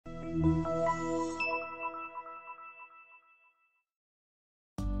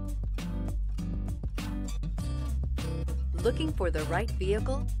Looking for the right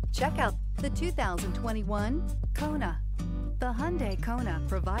vehicle? Check out the 2021 Kona. The Hyundai Kona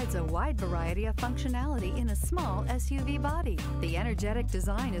provides a wide variety of functionality in a small SUV body. The energetic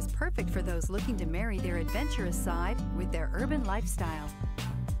design is perfect for those looking to marry their adventurous side with their urban lifestyle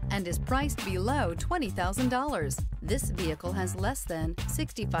and is priced below $20,000. This vehicle has less than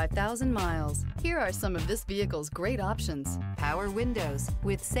 65,000 miles. Here are some of this vehicle's great options: power windows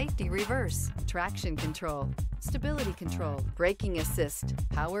with safety reverse, traction control, stability control, braking assist,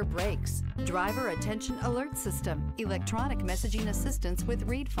 power brakes, driver attention alert system, electronic messaging assistance with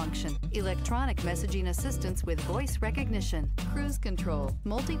read function, electronic messaging assistance with voice recognition, cruise control,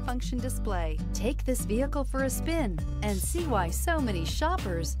 multifunction display. Take this vehicle for a spin and see why so many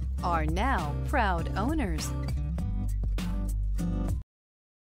shoppers are now proud owners.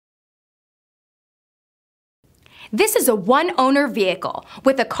 This is a one-owner vehicle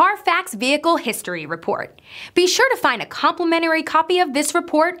with a Carfax Vehicle History Report. Be sure to find a complimentary copy of this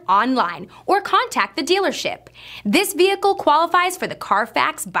report online or contact the dealership. This vehicle qualifies for the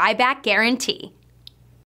Carfax Buyback Guarantee.